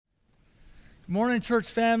Morning, church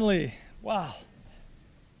family. Wow.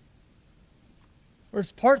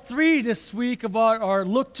 It's part 3 this week about our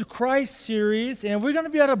Look to Christ series, and we're going to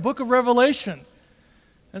be at a book of Revelation.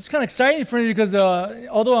 That's kind of exciting for me because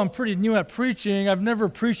although I'm pretty new at preaching, I've never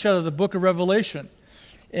preached out of the book of Revelation.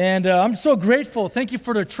 And I'm so grateful. Thank you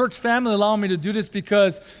for the church family allowing me to do this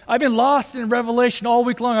because I've been lost in Revelation all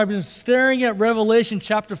week long. I've been staring at Revelation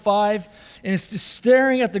chapter 5, and it's just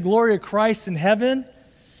staring at the glory of Christ in heaven.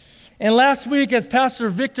 And last week, as Pastor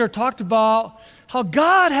Victor talked about, how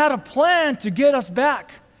God had a plan to get us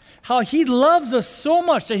back. How He loves us so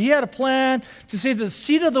much that He had a plan to say the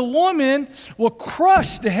seed of the woman will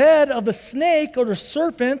crush the head of the snake or the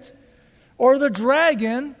serpent or the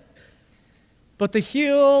dragon, but the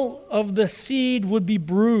heel of the seed would be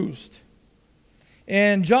bruised.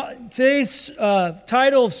 And today's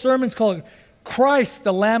title of sermon is called Christ,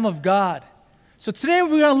 the Lamb of God. So today we're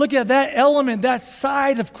going to look at that element, that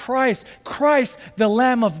side of Christ, Christ, the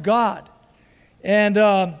Lamb of God. And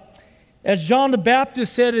as John the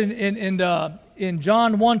Baptist said in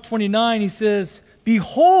John 1:29, he says,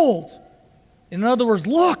 "Behold," in other words,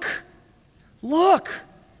 look,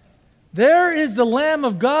 there is the Lamb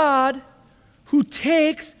of God who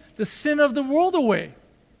takes the sin of the world away.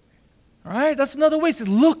 All right, that's another way. He says,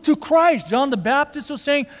 look to Christ. John the Baptist was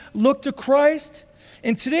saying, look to Christ.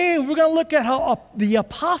 And today we're going to look at how the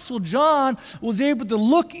Apostle John was able to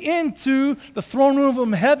look into the throne room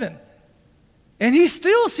of heaven. And he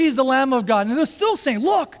still sees the Lamb of God. And they're still saying,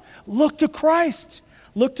 look to Christ.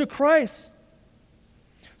 Look to Christ.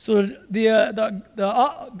 So the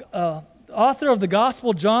author of the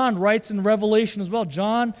Gospel, John, writes in Revelation as well.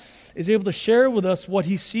 John is able to share with us what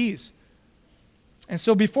he sees. And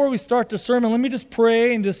so before we start the sermon, let me just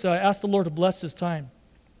pray and just ask the Lord to bless this time.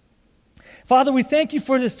 Father, we thank you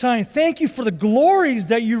for this time. Thank you for the glories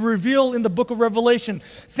that you reveal in the book of Revelation.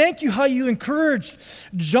 Thank you how you encouraged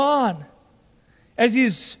John as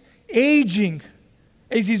he's aging,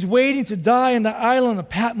 as he's waiting to die on the island of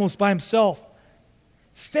Patmos by himself.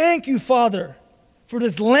 Thank you, Father, for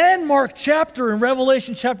this landmark chapter in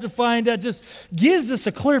Revelation chapter 5 that just gives us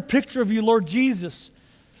a clear picture of you, Lord Jesus,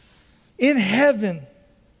 in heaven.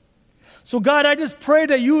 So God, I just pray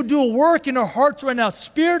that you would do a work in our hearts right now.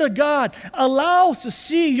 Spirit of God, allow us to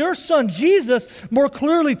see your Son Jesus more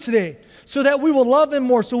clearly today so that we will love him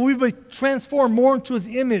more, so we will be transformed more into his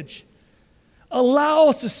image. Allow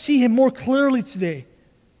us to see him more clearly today.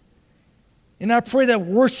 And I pray that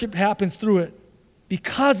worship happens through it.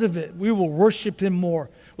 Because of it, we will worship him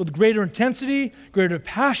more with greater intensity, greater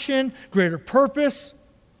passion, greater purpose.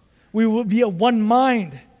 We will be of one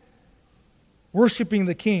mind, worshiping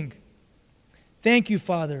the King. Thank you,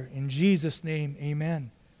 Father. In Jesus' name, amen.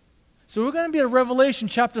 So we're going to be at Revelation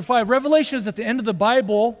chapter 5. Revelation is at the end of the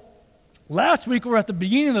Bible. Last week we were at the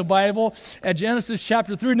beginning of the Bible at Genesis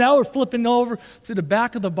chapter 3. Now we're flipping over to the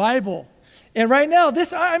back of the Bible. And right now,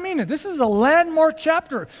 this is a landmark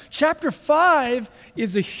chapter. Chapter 5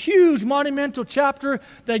 is a huge, monumental chapter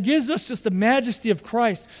that gives us just the majesty of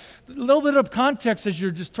Christ. A little bit of context as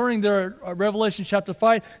you're just turning there at Revelation chapter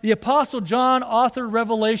 5. The Apostle John authored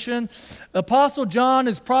Revelation. The Apostle John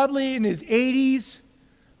is probably in his 80s.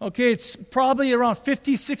 Okay, it's probably around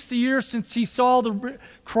 50, 60 years since he saw the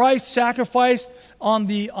Christ sacrificed on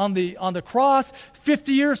the cross.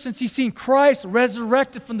 50 years since he's seen Christ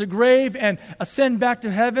resurrected from the grave and ascend back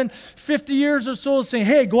to heaven. 50 years or so saying,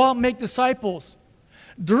 hey, go out and make disciples.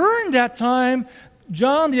 During that time,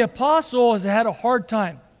 John the Apostle has had a hard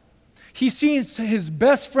time. He's seen his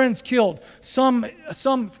best friends killed. Some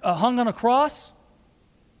hung on a cross.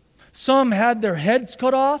 Some had their heads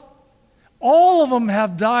cut off. All of them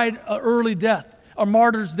have died an early death, a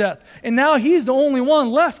martyr's death. And now he's the only one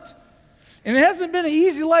left. And it hasn't been an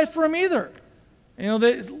easy life for him either. You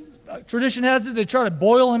know, tradition has it, they try to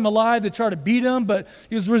boil him alive, they try to beat him, but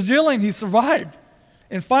he was resilient, he survived.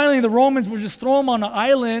 And finally the Romans would just throw him on an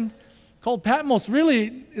island called Patmos.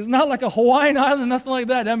 Really, it's not like a Hawaiian island, nothing like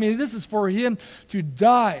that. I mean, this is for him to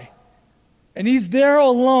die. And he's there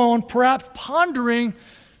alone, perhaps pondering,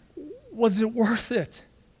 was it worth it?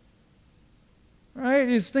 Right?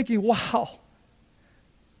 He's thinking, wow.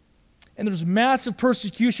 And there's massive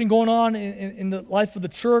persecution going on in the life of the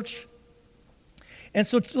church. And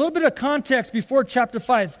so a little bit of context before chapter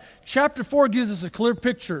 5. Chapter 4 gives us a clear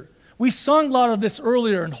picture. We sung a lot of this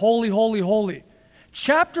earlier in Holy, Holy, Holy.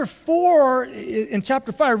 Chapter 4 and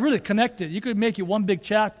chapter 5 are really connected. You could make it one big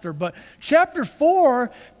chapter, but chapter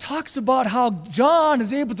 4 talks about how John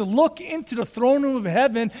is able to look into the throne room of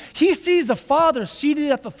heaven. He sees the Father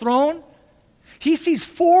seated at the throne. He sees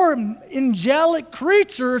 4 angelic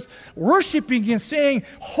creatures worshiping and saying,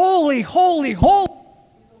 holy, holy, holy.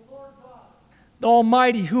 the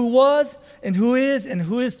Almighty, who was and who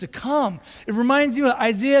is to come. It reminds you of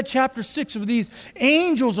Isaiah chapter 6, where these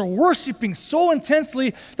angels are worshiping so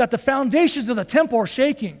intensely that the foundations of the temple are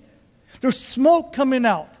shaking. There's smoke coming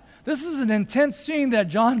out. This is an intense scene that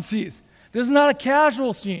John sees. This is not a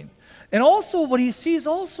casual scene. And also what he sees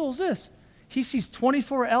also is this. He sees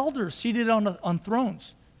 24 elders seated on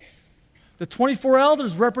thrones. The 24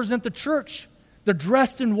 elders represent the church. They're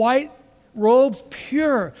dressed in white robes,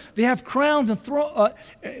 pure. They have crowns and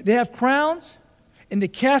they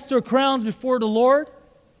cast their crowns before the Lord.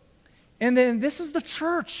 And then this is the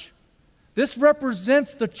church. This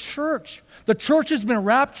represents the church. The church has been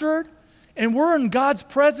raptured, and we're in God's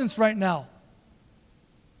presence right now.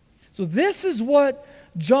 So this is what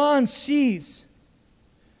John sees.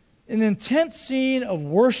 An intense scene of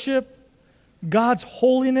worship, God's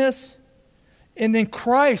holiness, and then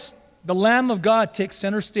Christ, the Lamb of God, takes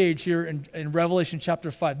center stage here in Revelation chapter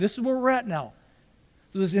 5. This is where we're at now.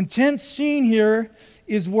 So this intense scene here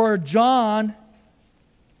is where John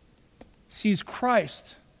sees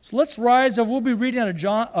Christ. So let's rise. We'll be reading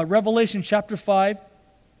out of Revelation chapter 5.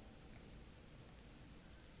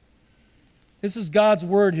 This is God's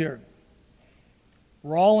word here.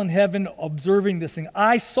 We're all in heaven observing this thing.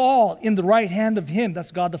 I saw in the right hand of him,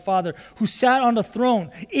 that's God the Father, who sat on the throne,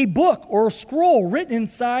 a book or a scroll written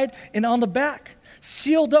inside and on the back,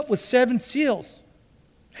 sealed up with 7 seals.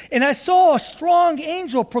 And I saw a strong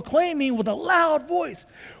angel proclaiming with a loud voice,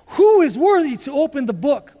 "Who is worthy to open the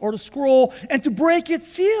book or the scroll and to break its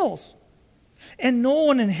seals?" And no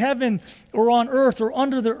one in heaven or on earth or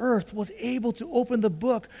under the earth was able to open the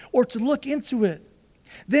book or to look into it.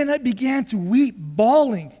 Then I began to weep,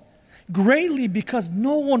 bawling greatly, because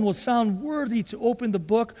no one was found worthy to open the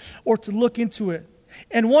book or to look into it.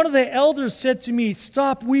 And one of the elders said to me,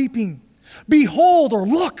 "Stop weeping. Behold," or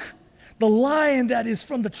 "Look, the Lion that is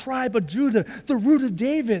from the tribe of Judah, the root of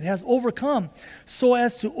David, has overcome, so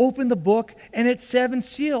as to open the book and its 7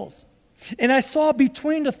 seals." And I saw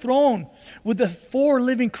between the throne with the 4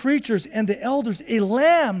 living creatures and the elders a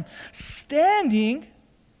lamb standing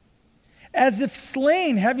as if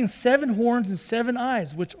slain, having 7 horns and 7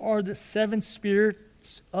 eyes, which are the 7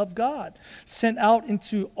 spirits of God, sent out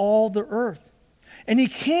into all the earth. And he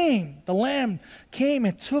came, the Lamb came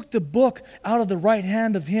and took the book out of the right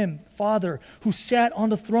hand of him, Father, who sat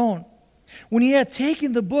on the throne. When he had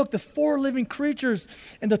taken the book, the 4 living creatures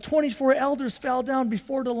and the 24 elders fell down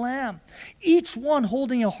before the Lamb, each one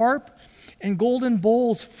holding a harp and golden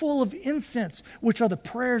bowls full of incense, which are the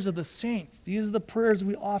prayers of the saints. These are the prayers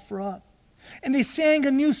we offer up. And they sang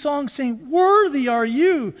a new song saying, "Worthy are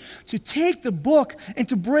you to take the book and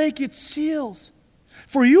to break its seals.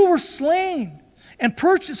 For you were slain and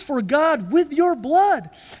purchased for God with your blood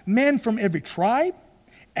men from every tribe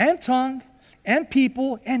and tongue and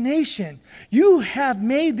people and nation. You have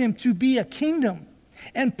made them to be a kingdom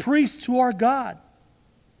and priests to our God,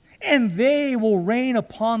 and they will reign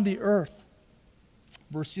upon the earth."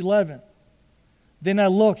 Verse 11. Then I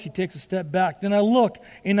looked, he takes a step back. Then I looked,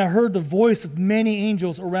 and I heard the voice of many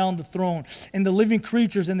angels around the throne, and the living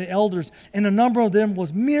creatures and the elders, and the number of them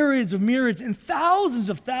was myriads of myriads and thousands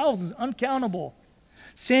of thousands, uncountable,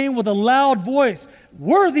 saying with a loud voice,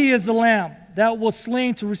 "Worthy is the Lamb that was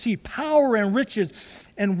slain to receive power and riches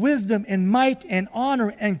and wisdom and might and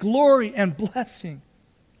honor and glory and blessing."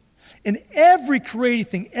 And every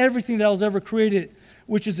created thing, everything that was ever created,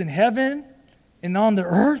 which is in heaven and on the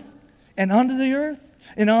earth, and under the earth,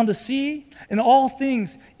 and on the sea, and all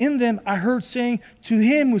things in them, I heard saying, "To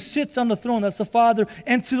him who sits on the throne," that's the Father,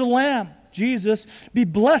 "and to the Lamb," Jesus, "be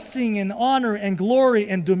blessing and honor and glory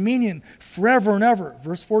and dominion forever and ever."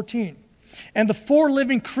 Verse 14. And the 4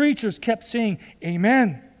 living creatures kept saying,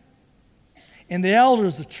 "Amen." And the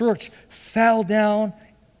elders, the church, fell down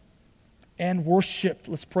and worshiped.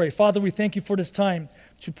 Let's pray. Father, we thank you for this time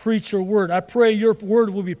to preach your word. I pray your word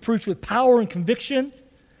will be preached with power and conviction.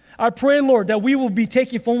 I pray, Lord, that we will be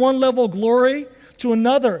taken from one level of glory to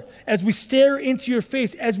another as we stare into your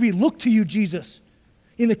face, as we look to you, Jesus,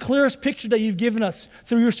 in the clearest picture that you've given us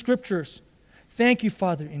through your scriptures. Thank you,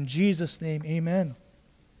 Father. In Jesus' name, amen.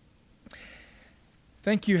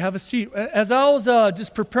 Thank you. Have a seat. As I was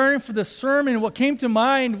just preparing for this sermon, what came to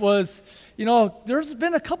mind was, there's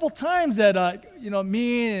been a couple times that,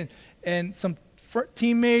 me and some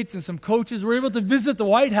teammates and some coaches were able to visit the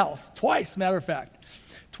White House, twice, matter of fact.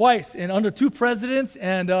 Twice, and under 2 presidents,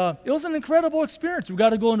 and it was an incredible experience. We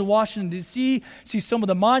got to go into Washington, D.C., see some of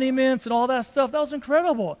the monuments and all that stuff. That was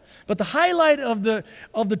incredible. But the highlight of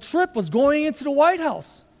the trip was going into the White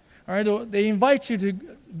House. All right, they invite you to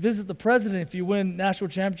visit the president if you win national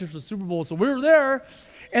championships or Super Bowl. So we were there,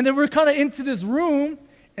 and then we were kind of into this room,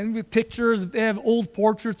 and with pictures. They have old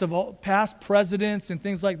portraits of past presidents and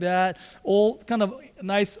things like that, old kind of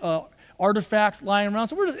nice artifacts lying around.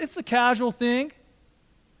 So it's a casual thing.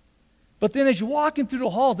 But then as you're walking through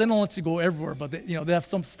the halls, they don't let you go everywhere, but they have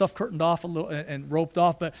some stuff curtained off a little and roped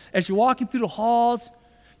off. But as you're walking through the halls,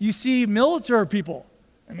 you see military people.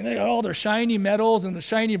 I mean, they got all their shiny metals and the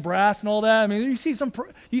shiny brass and all that. I mean, you see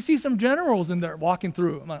some generals in there walking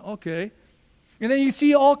through. I'm like, okay. And then you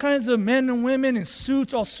see all kinds of men and women in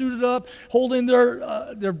suits, all suited up, holding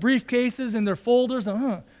their briefcases and their folders.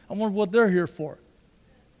 I wonder what they're here for.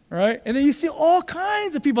 Right? And then you see all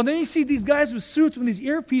kinds of people. And then you see these guys with suits with these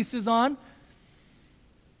earpieces on,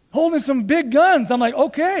 holding some big guns. I'm like,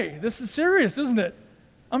 okay, this is serious, isn't it?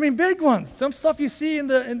 I mean, big ones. Some stuff you see in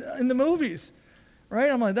the movies.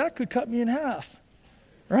 Right? I'm like, that could cut me in half.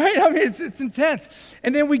 Right? I mean, it's intense.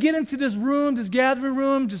 And then we get into this room, this gathering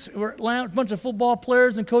room, where a bunch of football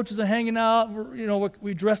players and coaches are hanging out.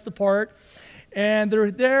 We dressed the part. And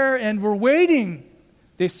they're there, and we're waiting.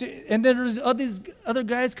 And then there's these other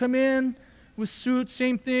guys come in with suits,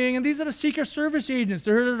 same thing. And these are the Secret Service agents.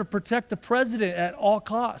 They're here to protect the president at all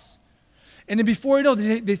costs. And then before you know,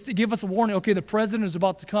 they give us a warning. Okay, the president is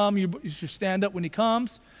about to come. You should stand up when he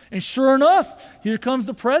comes. And sure enough, here comes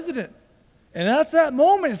the president. And that's that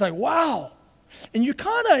moment. It's like, wow. And you're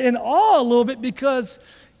kind of in awe a little bit because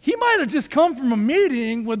he might have just come from a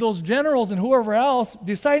meeting with those generals and whoever else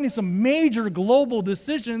deciding some major global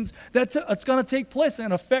decisions that's going to take place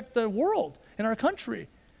and affect the world and our country.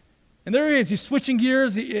 And there he is. He's switching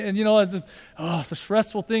gears. As if, the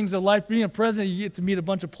stressful things of life, being a president, you get to meet a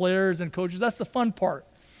bunch of players and coaches. That's the fun part.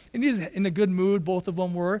 And he's in a good mood, both of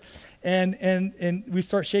them were. And we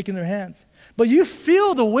start shaking their hands. But you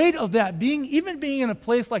feel the weight of that, even being in a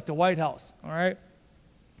place like the White House, all right?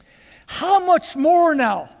 How much more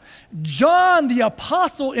now? John the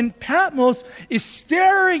apostle in Patmos is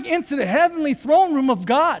staring into the heavenly throne room of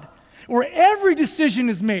God, where every decision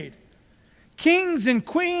is made. Kings and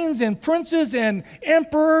queens and princes and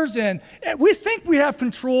emperors, and we think we have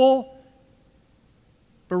control,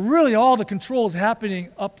 but really all the control is happening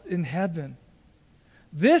up in heaven.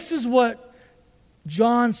 This is what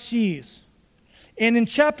John sees. And in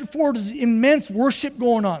chapter 4, there's immense worship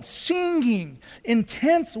going on. Singing,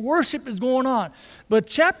 intense worship is going on. But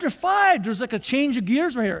chapter 5, there's like a change of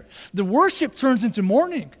gears right here. The worship turns into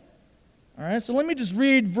mourning. All right, so let me just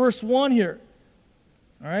read verse 1 here.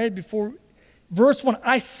 All right, verse 1,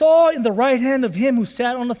 I saw in the right hand of him who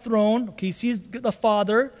sat on the throne, okay, he sees the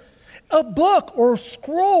Father, a book or a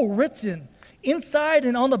scroll written inside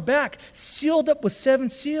and on the back, sealed up with 7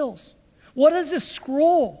 seals. What is this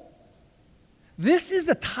scroll? This is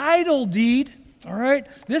the title deed, all right?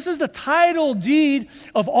 This is the title deed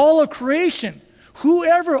of all of creation.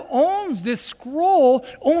 Whoever owns this scroll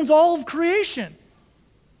owns all of creation.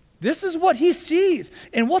 This is what he sees.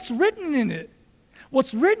 And what's written in it?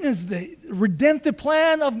 What's written is the redemptive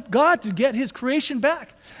plan of God to get his creation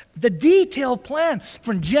back. The detailed plan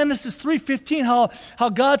from Genesis 3:15, how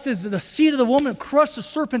God says the seed of the woman crushed the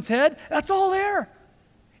serpent's head. That's all there.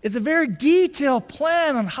 It's a very detailed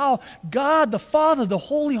plan on how God, the Father, the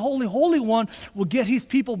Holy, Holy, Holy One, will get his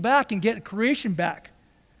people back and get creation back.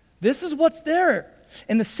 This is what's there.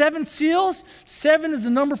 And the 7 seals, 7 is the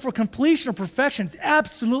number for completion or perfection. It's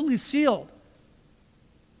absolutely sealed.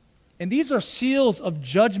 And these are seals of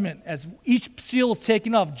judgment. As each seal is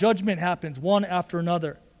taken off, judgment happens one after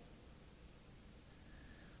another.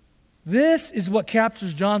 This is what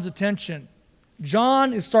captures John's attention.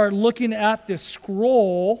 John is started looking at this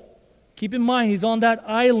scroll. Keep in mind, he's on that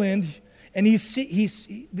island, and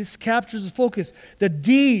this captures his focus. The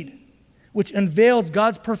deed which unveils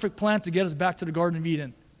God's perfect plan to get us back to the Garden of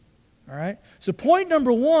Eden. All right? So point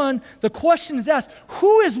number 1, the question is asked,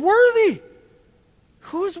 who is worthy?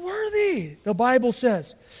 Who is worthy? The Bible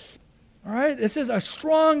says. All right? It says a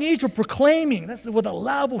strong angel proclaiming. That's with a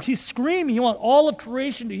loud voice. He's screaming. He wants all of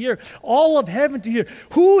creation to hear, all of heaven to hear.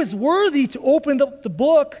 Who is worthy to open the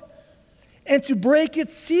book and to break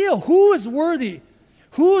its seal? Who is worthy?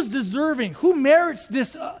 Who is deserving? Who merits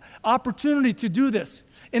this opportunity to do this?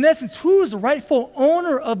 In essence, who is the rightful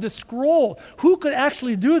owner of the scroll? Who could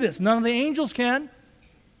actually do this? None of the angels can.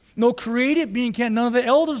 No created being can. None of the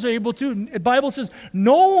elders are able to. The Bible says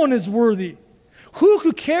no one is worthy. Who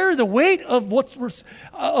could carry the weight of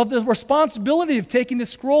the responsibility of taking this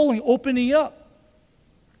scroll and opening it up?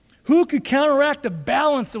 Who could counteract the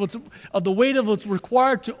balance of the weight of what's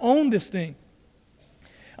required to own this thing?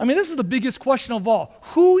 I mean, this is the biggest question of all.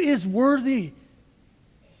 Who is worthy?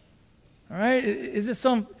 All right?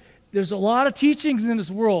 There's a lot of teachings in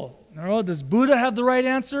this world. Does Buddha have the right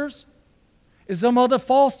answers? Does some other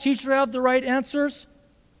false teacher have the right answers?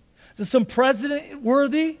 Is some president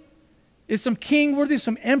worthy? Is some king worthy?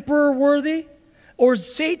 Some emperor worthy? Or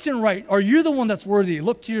is Satan right? Are you the one that's worthy?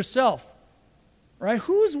 Look to yourself. Right?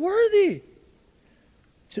 Who's worthy?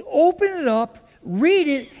 To open it up, read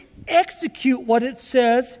it, execute what it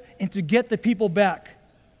says, and to get the people back.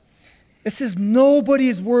 It says nobody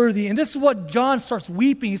is worthy. And this is what John starts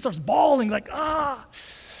weeping. He starts bawling like, oh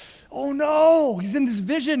no. He's in this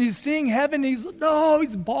vision. He's seeing heaven. He's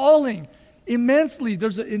bawling immensely.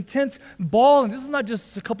 There's an intense bawling. This is not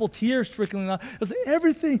just a couple tears trickling out. It's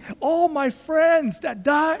everything. All my friends that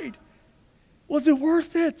died. Was it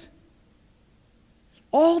worth it?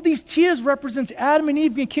 All these tears represents Adam and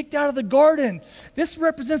Eve being kicked out of the garden. This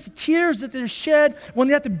represents the tears that they shed when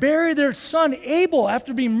they had to bury their son Abel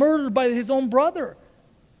after being murdered by his own brother.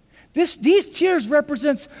 These tears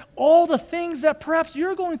represents all the things that perhaps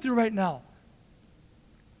you're going through right now.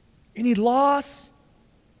 Any loss,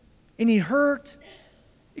 any hurt.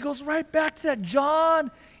 It goes right back to that.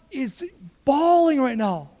 John is bawling right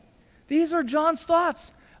now. These are John's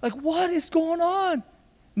thoughts. Like, what is going on?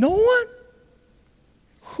 No one?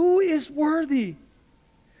 Who is worthy?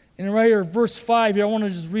 And right here, verse 5 here, I want to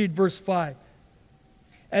just read verse 5.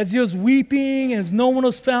 As he was weeping, and as no one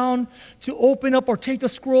was found to open up or take the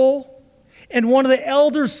scroll, and one of the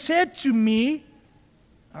elders said to me,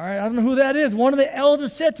 all right, I don't know who that is. One of the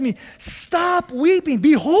elders said to me, stop weeping.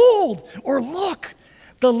 Behold, or look,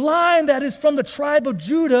 the Lion that is from the tribe of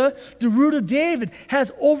Judah, the root of David,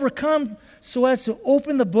 has overcome so as to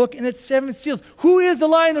open the book and its 7 seals. Who is the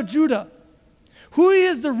Lion of Judah? Who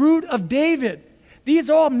is the root of David? These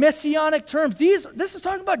are all messianic terms. This is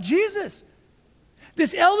talking about Jesus.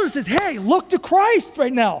 This elder says, hey, look to Christ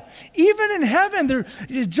right now. Even in heaven,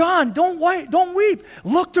 John, don't weep.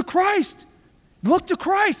 Look to Christ. Look to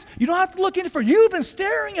Christ. You don't have to look any further. You've been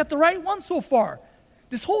staring at the right one so far.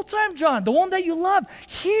 This whole time, John, the one that you love,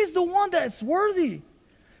 he's the one that's worthy.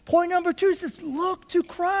 Point number 2 says, look to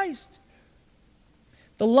Christ.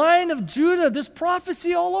 The Lion of Judah, this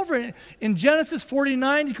prophecy all over it. In Genesis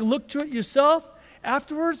 49, you can look to it yourself.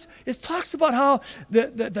 Afterwards, it talks about how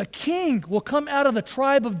the king will come out of the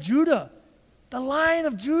tribe of Judah. The Lion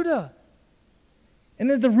of Judah.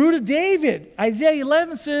 And then the root of David. Isaiah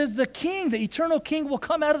 11 says the king, the eternal king, will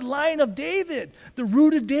come out of the Lion of David. The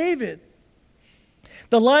root of David.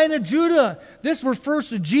 The Lion of Judah. This refers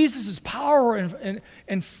to Jesus' power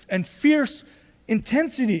and fierce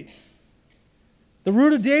intensity. The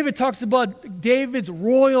root of David talks about David's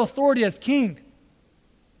royal authority as king.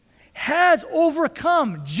 Has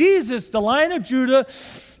overcome. Jesus, the Lion of Judah,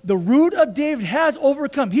 the root of David, has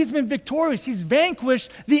overcome. He's been victorious. He's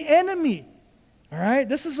vanquished the enemy. All right?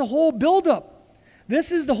 This is the whole buildup.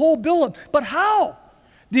 This is the whole buildup. But how?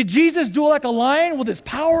 Did Jesus do it like a lion with his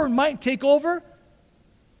power and might take over?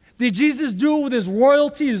 Did Jesus do it with his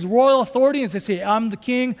royalty, his royal authority, and say, I'm the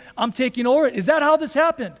king, I'm taking over? Is that how this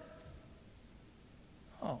happened?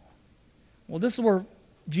 Well, this is where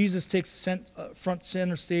Jesus takes front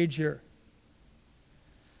center stage here.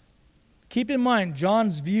 Keep in mind,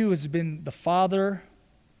 John's view has been the Father,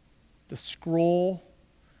 the scroll,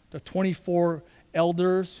 the 24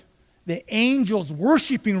 elders, the angels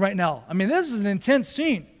worshiping right now. I mean, this is an intense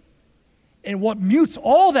scene. And what mutes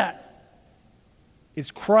all that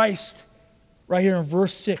is Christ right here in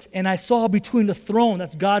verse 6. And I saw between the throne,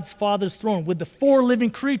 that's God's Father's throne, with the 4 living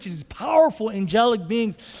creatures, powerful angelic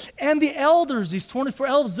beings, and the elders, these 24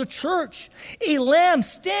 elders, the church, a lamb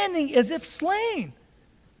standing as if slain.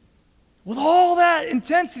 With all that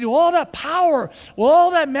intensity, with all that power, with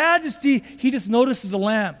all that majesty, he just notices the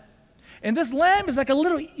lamb. And this lamb is like a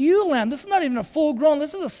little ewe lamb. This is not even a full grown,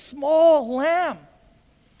 this is a small lamb.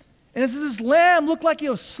 And this lamb looked like it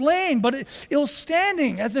was slain, but it was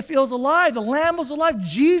standing as if it was alive. The lamb was alive.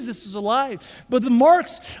 Jesus is alive. But the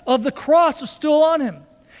marks of the cross are still on him.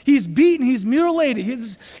 He's beaten. He's mutilated.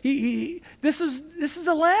 This is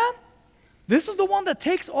the lamb? This is the one that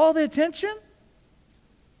takes all the attention?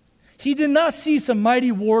 He did not see some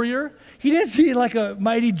mighty warrior. He didn't see like a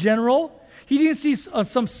mighty general. He didn't see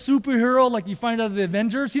some superhero like you find out of the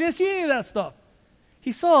Avengers. He didn't see any of that stuff.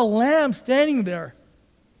 He saw a lamb standing there.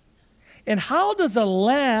 And how does a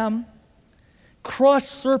lamb crush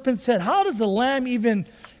serpent's head? How does a lamb even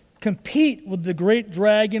compete with the great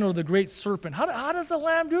dragon or the great serpent? How does a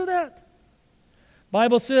lamb do that?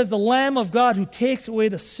 Bible says the Lamb of God who takes away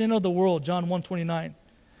the sin of the world, John 1:29.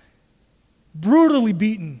 Brutally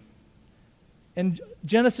beaten. And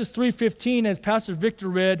Genesis 3:15, as Pastor Victor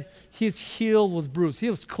read, his heel was bruised. He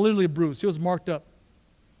was clearly bruised. He was marked up.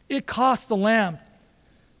 It cost the lamb,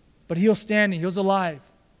 but he was standing. He was alive.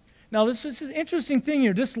 Now, this is an interesting thing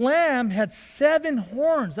here. This lamb had 7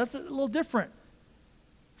 horns. That's a little different.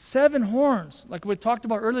 7 horns, like we talked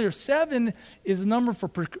about earlier, 7 is a number for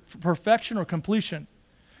perfection or completion.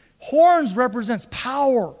 Horns represents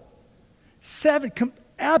power. 7,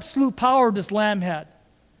 absolute power this lamb had.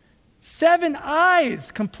 7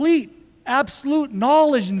 eyes, complete, absolute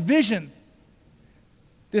knowledge and vision.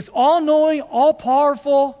 This all-knowing,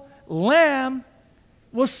 all-powerful lamb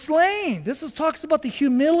was slain. Talks about the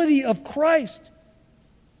humility of Christ.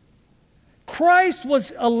 Christ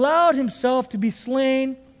was allowed himself to be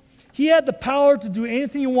slain. He had the power to do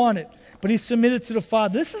anything he wanted, but he submitted to the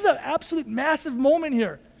Father. This is an absolute massive moment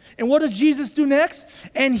here. And what does Jesus do next?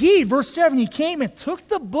 And he, verse 7, he came and took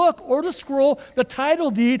the book or the scroll, the title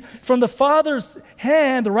deed, from the Father's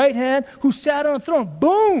hand, the right hand, who sat on the throne.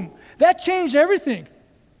 Boom! That changed everything.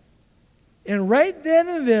 And right then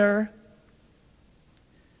and there,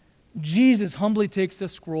 Jesus humbly takes the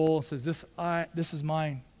scroll and says, this is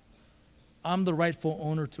mine. I'm the rightful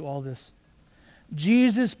owner to all this.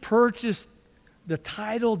 Jesus purchased the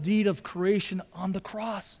title deed of creation on the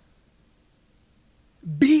cross.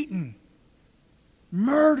 Beaten,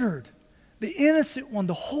 murdered, the innocent one,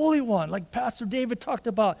 the holy one, like Pastor David talked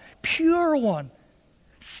about, pure one,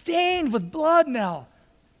 stained with blood now,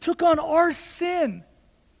 took on our sin,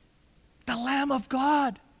 the Lamb of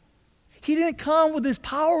God. He didn't come with his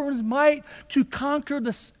power and his might to conquer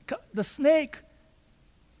the snake.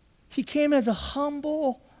 He came as a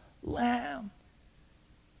humble lamb.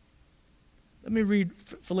 Let me read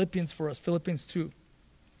Philippians for us, Philippians 2.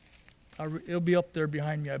 It'll be up there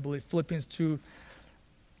behind me, I believe. Philippians 2,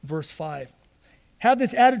 verse 5. Have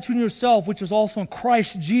this attitude in yourself, which was also in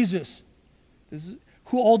Christ Jesus,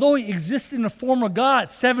 who, although he existed in the form of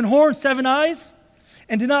God, 7 horns, 7 eyes,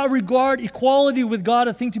 and did not regard equality with God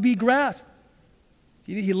a thing to be grasped.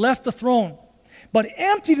 He left the throne, but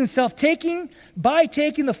emptied himself, by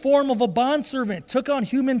taking the form of a bondservant, took on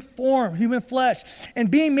human form, human flesh,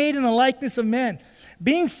 and being made in the likeness of men.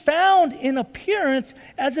 Being found in appearance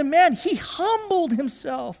as a man, he humbled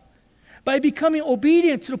himself by becoming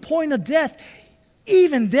obedient to the point of death,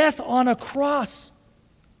 even death on a cross.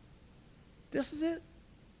 This is it.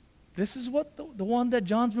 This is what the one that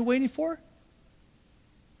John's been waiting for.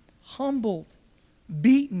 Humbled,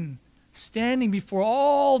 beaten, standing before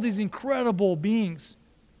all these incredible beings.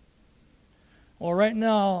 Well, right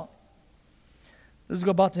now, there's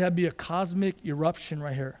about to be a cosmic eruption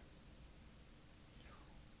right here.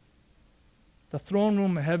 The throne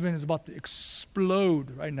room of heaven is about to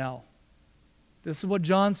explode right now. This is what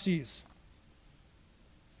John sees.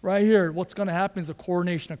 Right here, what's going to happen is the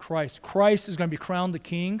coronation of Christ. Christ is going to be crowned the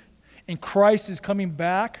king, and Christ is coming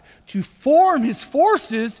back to form his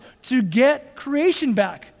forces to get creation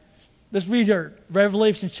back. Let's read here,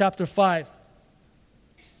 Revelation chapter 5.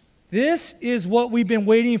 This is what we've been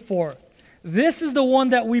waiting for. This is the one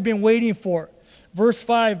that we've been waiting for.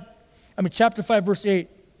 Chapter 5, verse 8.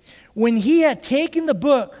 When he had taken the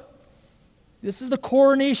book, this is the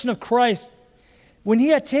coronation of Christ. When he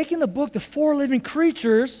had taken the book, the 4 living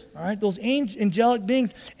creatures, all right, those angelic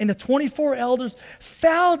beings, and the 24 elders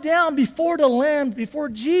fell down before the Lamb, before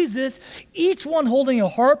Jesus, each one holding a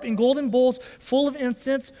harp and golden bowls full of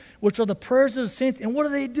incense, which are the prayers of the saints. And what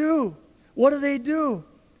do? What do?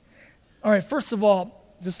 All right, first of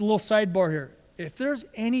all, just a little sidebar here. If there's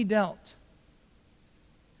any doubt,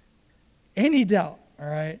 all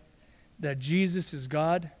right, that Jesus is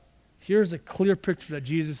God, here's a clear picture that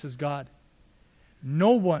Jesus is God.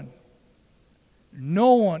 No one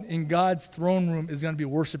in God's throne room is going to be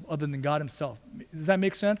worshiped other than God himself. Does that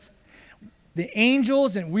make sense? The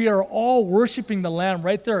angels and we are all worshiping the Lamb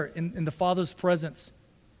right there in the Father's presence.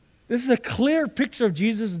 This is a clear picture of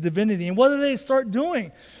Jesus' divinity. And what do they start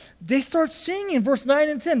doing? They start singing, verse 9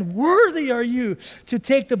 and 10. Worthy are you to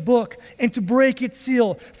take the book and to break its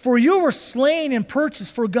seal, for you were slain and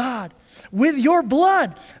purchased for God with your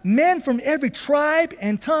blood, men from every tribe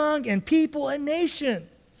and tongue and people and nation.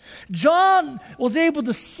 John was able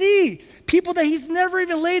to see people that he's never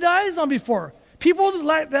even laid eyes on before. People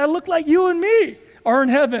that look like you and me are in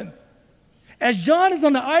heaven. As John is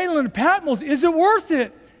on the island of Patmos, is it worth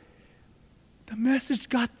it? The message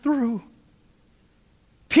got through.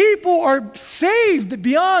 People are saved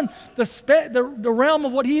beyond the realm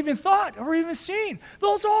of what he even thought or even seen.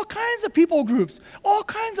 Those are all kinds of people groups, all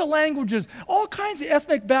kinds of languages, all kinds of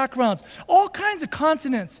ethnic backgrounds, all kinds of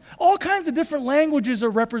continents, all kinds of different languages are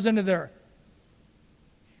represented there.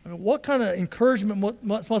 I mean, what kind of encouragement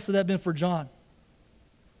must have that been for John?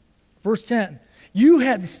 Verse 10,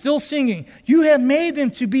 still singing, you have made them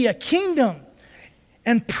to be a kingdom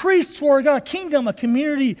and priests to our God. Kingdom, a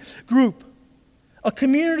community group. A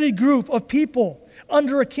community group of people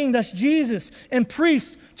under a king, that's Jesus, and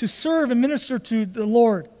priests to serve and minister to the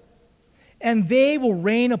Lord. and they will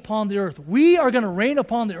reign upon the earth. We are going to reign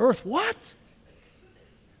upon the earth. What?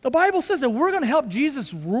 The Bible says that we're going to help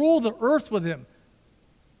Jesus rule the earth with him.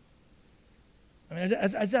 I mean,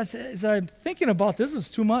 as I'm thinking about this, is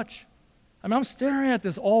too much. I mean, I'm staring at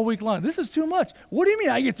this all week long. This is too much. What do you mean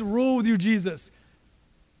I get to rule with you, Jesus?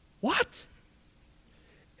 What?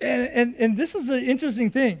 And this is an interesting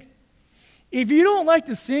thing. If you don't like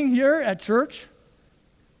to sing here at church,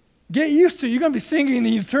 get used to it. You're going to be singing in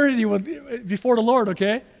eternity before the Lord,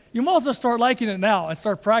 okay? You might as well start liking it now and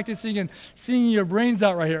start practicing and singing your brains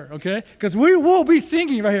out right here, okay? Because we will be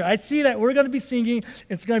singing right here. I see that we're going to be singing.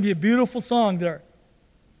 It's going to be a beautiful song there.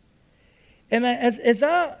 And as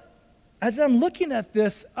I'm looking at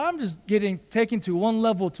this, I'm just getting taken to one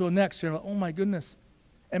level to the next. You're like, oh my goodness.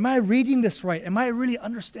 Am I reading this right? Am I really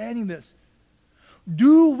understanding this?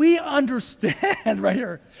 Do we understand right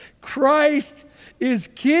here? Christ is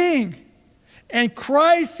King. And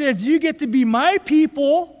Christ says, you get to be my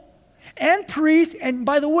people and priests. And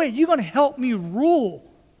by the way, you're going to help me rule.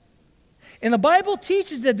 And the Bible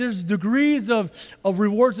teaches that there's degrees of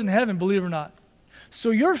rewards in heaven, believe it or not.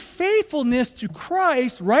 So your faithfulness to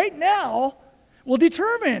Christ right now will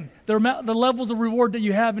determine the levels of reward that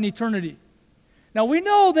you have in eternity. Now, we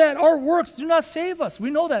know that our works do not save us. We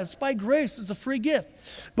know that. It's by grace. It's a free gift.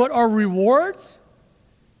 But our rewards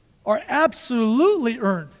are absolutely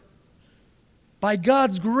earned. By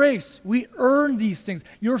God's grace, we earn these things.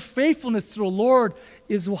 Your faithfulness to the Lord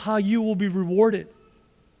is how you will be rewarded.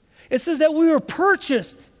 It says that we were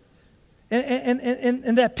purchased.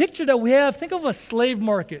 And that picture that we have, think of a slave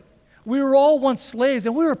market. We were all once slaves,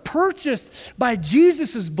 and we were purchased by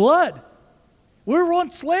Jesus' blood. We were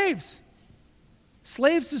once slaves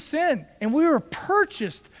to sin, and we were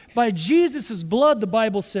purchased by Jesus' blood, the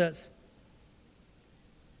Bible says.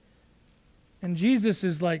 And Jesus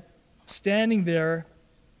is like standing there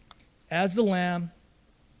as the Lamb,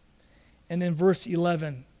 and in verse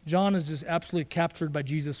 11, John is just absolutely captured by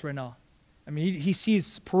Jesus right now. I mean, he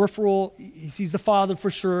sees peripheral, he sees the Father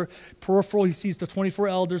for sure. Peripheral, he sees the 24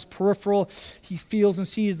 elders. Peripheral, he feels and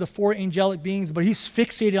sees the 4 angelic beings, but he's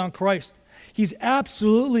fixated on Christ. He's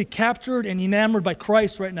absolutely captured and enamored by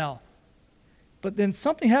Christ right now. But then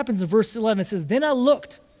something happens in verse 11. It says, then I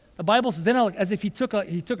looked. The Bible says, then I looked, as if he took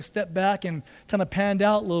a step back and kind of panned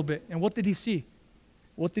out a little bit. And what did he see?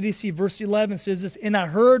 What did he see? Verse 11 says this, and I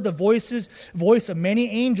heard the voice of many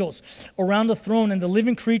angels around the throne, and the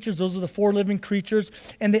living creatures, those are the 4 living creatures,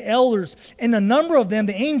 and the elders. And the number of them,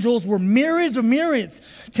 the angels, were myriads of myriads,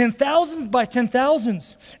 10,000s by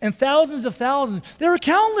 10,000s, and thousands of thousands. They were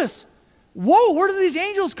countless. Whoa, where did these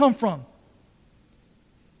angels come from?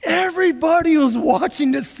 Everybody was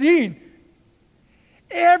watching this scene.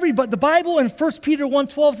 Everybody. The Bible in 1 Peter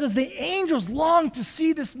 1:12 says the angels long to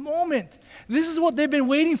see this moment. This is what they've been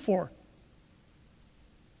waiting for.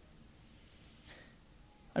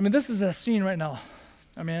 I mean, this is a scene right now.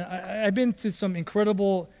 I mean, I've been to some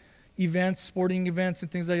incredible events, sporting events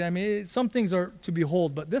and things like that. I mean, some things are to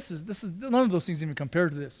behold, but this is none of those things even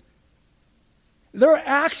compared to this. They're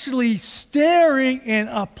actually staring and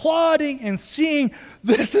applauding and seeing,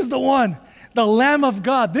 this is the one, the Lamb of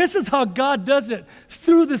God. This is how God does it,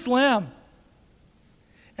 through this Lamb.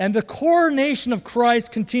 And the coronation of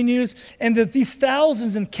Christ continues, and that these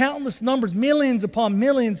thousands and countless numbers, millions upon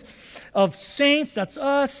millions of saints, that's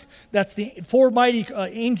us, that's the 4 mighty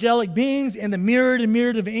angelic beings, and the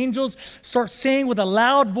myriad of angels start saying with a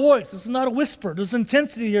loud voice. This is not a whisper. There's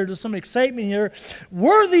intensity here. There's some excitement here.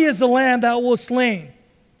 Worthy is the Lamb that was slain.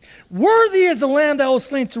 Worthy is the Lamb that was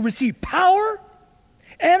slain to receive power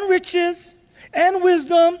and riches and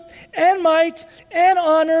wisdom, and might, and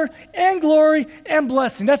honor, and glory, and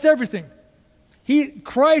blessing. That's everything.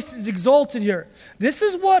 Christ is exalted here. This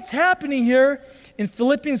is what's happening here in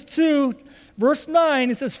Philippians 2, verse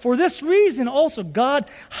 9. It says, for this reason also God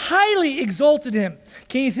highly exalted him.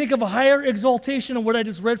 Can you think of a higher exaltation of what I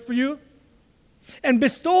just read for you? And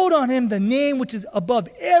bestowed on him the name which is above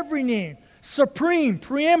every name, supreme,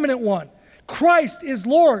 preeminent one. Christ is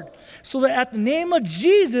Lord, so that at the name of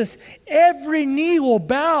Jesus, every knee will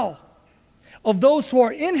bow of those who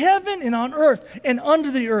are in heaven and on earth and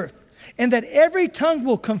under the earth, and that every tongue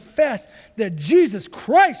will confess that Jesus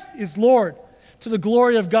Christ is Lord, to the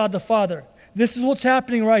glory of God the Father. This is what's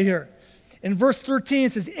happening right here. In verse 13,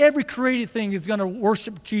 it says, every created thing is going to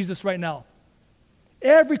worship Jesus right now.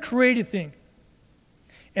 Every created thing.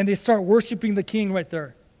 And they start worshiping the King right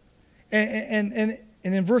there. And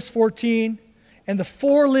in verse 14, and the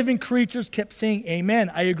 4 living creatures kept saying, amen.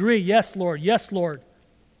 I agree. Yes, Lord. Yes, Lord.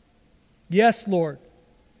 Yes, Lord.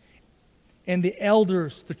 And the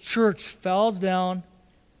elders, the church, falls down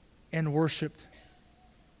and worshiped.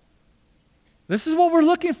 This is what we're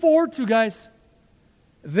looking forward to, guys.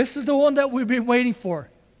 This is the one that we've been waiting for.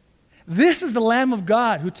 This is the Lamb of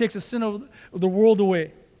God who takes the sin of the world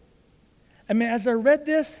away. I mean, as I read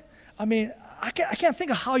this, I can't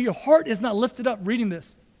think of how your heart is not lifted up reading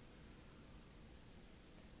this.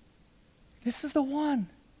 This is the one.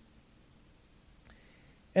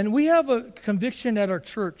 And we have a conviction at our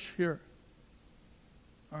church here.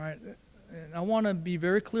 All right? And I want to be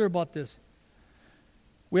very clear about this.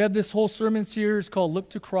 We have this whole sermon series called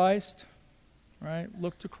Look to Christ. Right?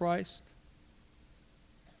 Look to Christ.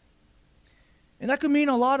 And that could mean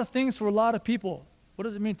a lot of things for a lot of people. What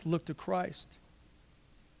does it mean to look to Christ?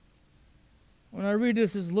 When I read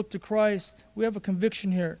this as look to Christ, we have a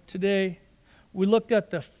conviction here today. We looked at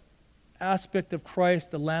the aspect of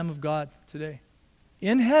Christ, the Lamb of God today.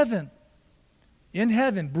 In heaven,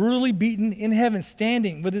 brutally beaten, in heaven,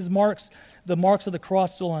 standing with his marks, the marks of the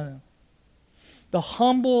cross still on him. The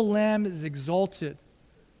humble Lamb is exalted.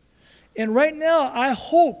 And right now, I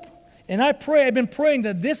hope and I pray, I've been praying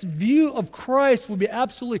that this view of Christ will be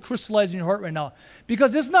absolutely crystallized in your heart right now.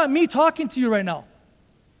 Because it's not me talking to you right now.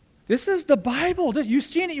 This is the Bible. You've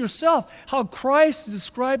seen it yourself, how Christ is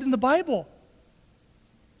described in the Bible.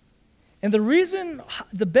 And the reason,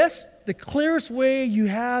 the clearest way you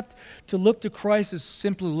have to look to Christ is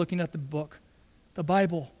simply looking at the book, the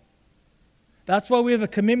Bible. That's why we have a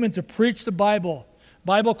commitment to preach the Bible.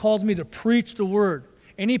 Bible calls me to preach the Word.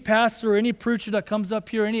 Any pastor, any preacher that comes up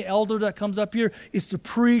here, any elder that comes up here is to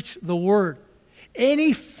preach the Word.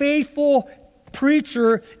 Any faithful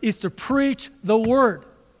preacher is to preach the Word.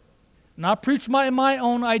 Not preach my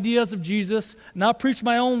own ideas of Jesus, not preach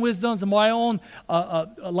my own wisdoms and my own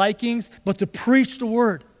likings, but to preach the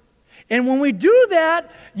Word. And when we do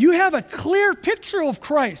that, you have a clear picture of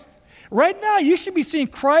Christ. Right now, you should be seeing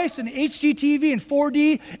Christ in HDTV and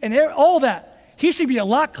 4D and all that. He should be a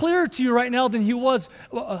lot clearer to you right now than he was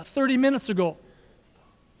 30 minutes ago.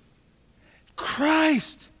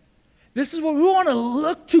 Christ. This is what we want to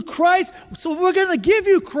look to Christ, so we're going to give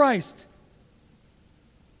you Christ.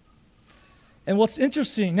 And what's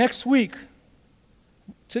interesting, next week,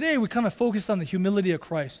 today we kind of focus on the humility of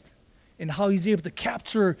Christ and how he's able to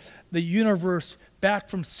capture the universe back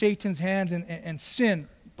from Satan's hands and sin.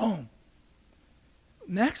 Boom.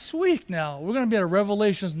 Next week now, we're going to be at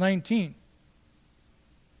Revelations 19.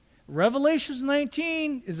 Revelations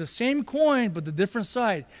 19 is the same coin, but the different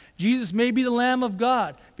side. Jesus may be the Lamb of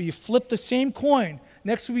God, but you flip the same coin.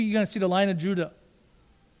 Next week, you're going to see the Lion of Judah.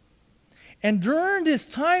 And during this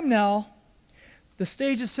time now, the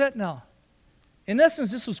stage is set now. In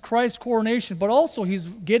essence, this was Christ's coronation, but also he's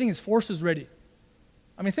getting his forces ready.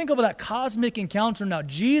 I mean, think about that cosmic encounter now.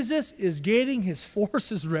 Jesus is getting his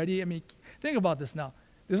forces ready. I mean, think about this now.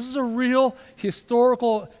 This is a real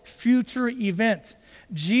historical future event.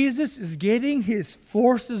 Jesus is getting his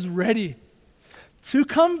forces ready to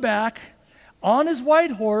come back on his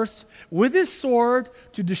white horse with his sword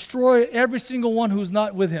to destroy every single one who's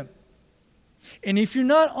not with him. And if you're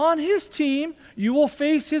not on his team, you will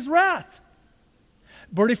face his wrath.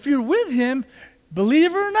 But if you're with him,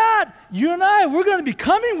 believe it or not, you and I, we're going to be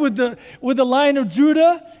coming with the Lion of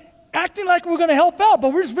Judah, acting like we're going to help out,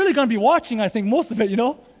 but we're just really going to be watching, I think, most of it,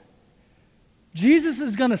 Jesus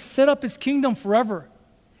is going to set up his kingdom forever.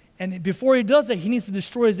 And before he does that, he needs to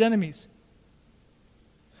destroy his enemies.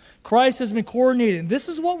 Christ has been coronated. This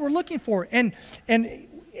is what we're looking for. And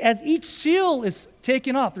as each seal is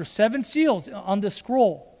taken off, there's 7 seals on this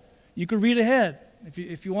scroll. You can read ahead.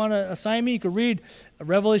 If you want to assign me, you can read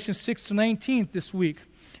Revelation 6 to 19 this week.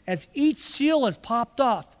 As each seal has popped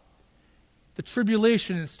off, the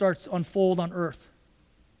tribulation starts to unfold on earth.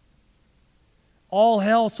 All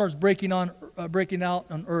hell starts breaking out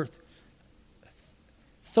on earth.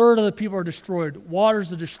 Third of the people are destroyed.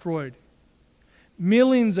 Waters are destroyed.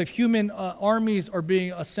 Millions of human armies are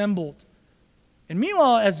being assembled. And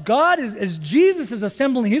meanwhile, as Jesus is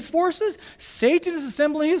assembling his forces, Satan is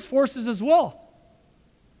assembling his forces as well.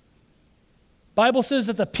 Bible says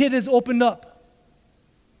that the pit is opened up.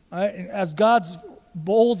 Right? As God's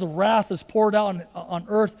bowls of wrath is poured out on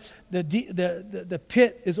earth, the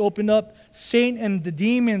pit is opened up. Satan and the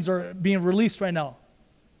demons are being released right now.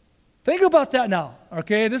 Think about that now,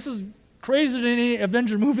 okay? This is crazier than any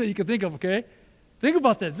Avenger movie that you can think of, okay? Think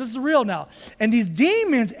about this. This is real now. And these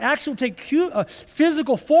demons actually take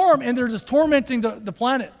physical form, and they're just tormenting the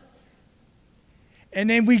planet. And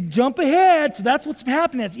then we jump ahead, so that's what's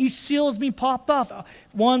happening as each seal is being popped off.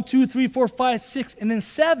 1, 2, 3, 4, 5, 6, and then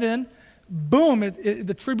 7, boom,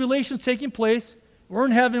 the tribulation's taking place. We're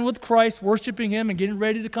in heaven with Christ, worshiping him and getting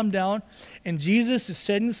ready to come down. And Jesus is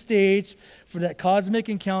setting the stage for that cosmic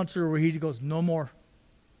encounter where he goes, no more.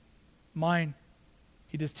 Mine.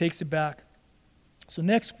 He just takes it back. So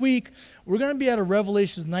next week, we're going to be out of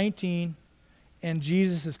Revelation 19, and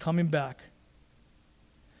Jesus is coming back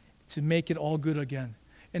to make it all good again.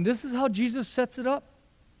 And this is how Jesus sets it up.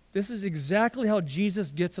 This is exactly how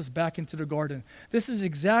Jesus gets us back into the garden. This is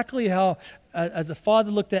exactly how, as the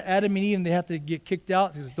Father looked at Adam and Eve and they have to get kicked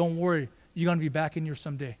out, he says, don't worry, you're going to be back in here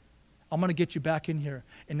someday. I'm going to get you back in here.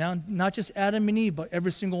 And now, not just Adam and Eve, but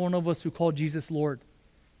every single one of us who call Jesus Lord.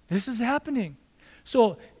 This is happening.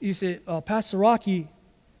 So you say, Pastor Rocky,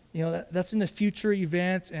 that's in the future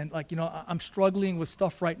events, and I'm struggling with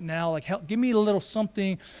stuff right now. Like, give me a little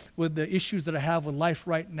something with the issues that I have with life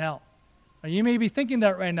right now. And you may be thinking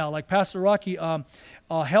that right now, like, Pastor Rocky,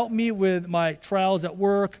 help me with my trials at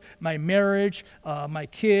work, my marriage, my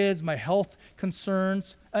kids, my health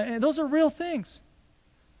concerns. And those are real things.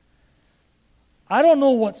 I don't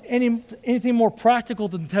know what's anything more practical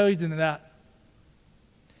to tell you than that.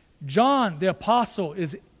 John, the apostle,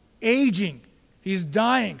 is aging. He's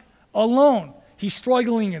dying alone. He's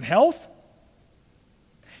struggling in health.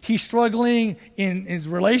 He's struggling in his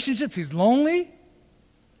relationships. He's lonely.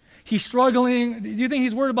 He's struggling. Do you think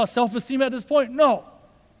he's worried about self-esteem at this point? No.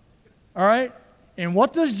 All right? And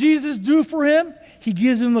what does Jesus do for him? He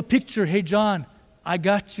gives him a picture. Hey, John, I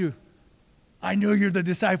got you. I know you're the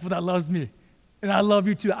disciple that loves me. And I love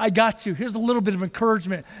you too. I got you. Here's a little bit of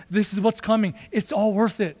encouragement. This is what's coming. It's all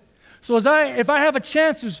worth it. So if I have a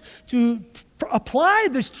chance to apply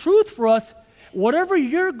this truth for us, whatever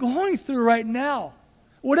you're going through right now,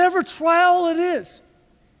 whatever trial it is,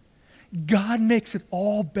 God makes it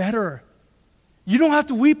all better. You don't have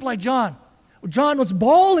to weep like John. John was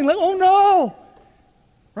bawling like, oh no,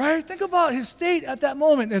 right? Think about his state at that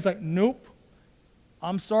moment. It's like, nope,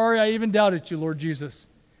 I'm sorry I even doubted you, Lord Jesus.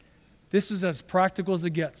 This is as practical as it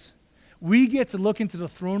gets. We get to look into the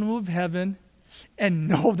throne room of heaven and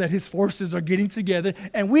know that his forces are getting together,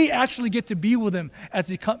 and we actually get to be with him as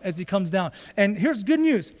he comes down. And here's good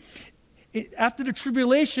news. After the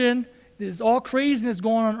tribulation, there's all craziness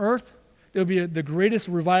going on earth. There'll be the greatest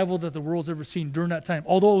revival that the world's ever seen during that time,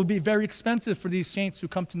 although it will be very expensive for these saints who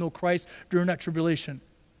come to know Christ during that tribulation.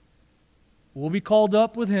 We'll be called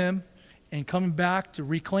up with him and coming back to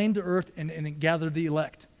reclaim the earth and gather the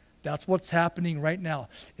elect. That's what's happening right now.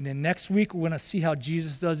 And then next week, we're going to see how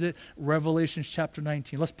Jesus does it, Revelation chapter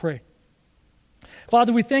 19. Let's pray.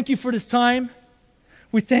 Father, we thank you for this time.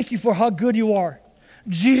 We thank you for how good you are.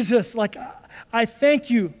 Jesus, I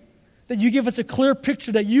thank you that you give us a clear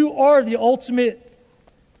picture that you are the ultimate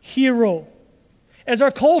hero. As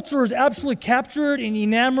our culture is absolutely captured and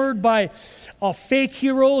enamored by fake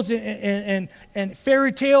heroes and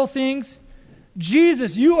fairy tale things,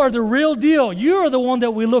 Jesus, you are the real deal. You are the one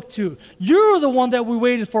that we look to. You're the one that we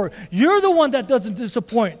waited for. You're the one that doesn't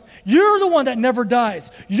disappoint. You're the one that never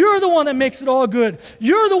dies. You're the one that makes it all good.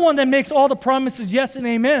 You're the one that makes all the promises yes and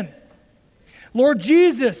amen. Lord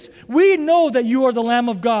Jesus, we know that you are the Lamb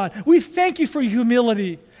of God. We thank you for your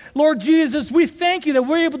humility. Lord Jesus, we thank you that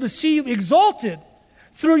we're able to see you exalted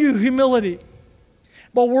through your humility.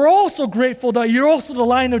 But we're also grateful that you're also the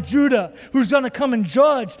Lion of Judah who's going to come and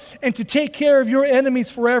judge and to take care of your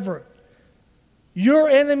enemies forever. Your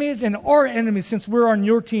enemies and our enemies, since we're on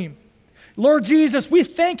your team. Lord Jesus, we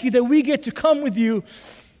thank you that we get to come with you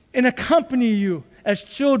and accompany you as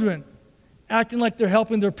children, acting like they're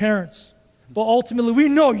helping their parents. But ultimately, we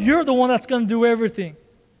know you're the one that's going to do everything.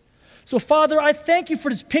 So, Father, I thank you for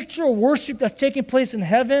this picture of worship that's taking place in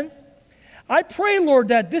heaven. I pray, Lord,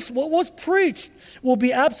 that what was preached will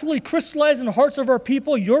be absolutely crystallized in the hearts of our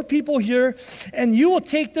people, your people here, and you will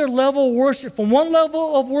take their level of worship from one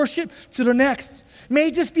level of worship to the next. May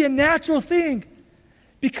it just be a natural thing,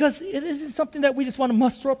 because it isn't something that we just want to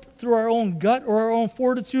muster up through our own gut or our own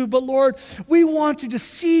fortitude, but Lord, we want to just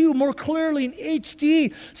see you more clearly in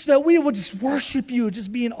HD so that we will just worship you,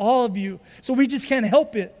 just be in awe of you, so we just can't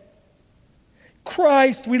help it.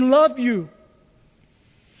 Christ, we love you.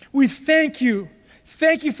 We thank you.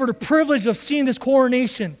 Thank you for the privilege of seeing this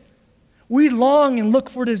coronation. We long and look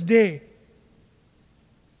for this day.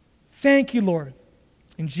 Thank you, Lord.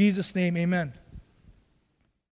 In Jesus' name, amen.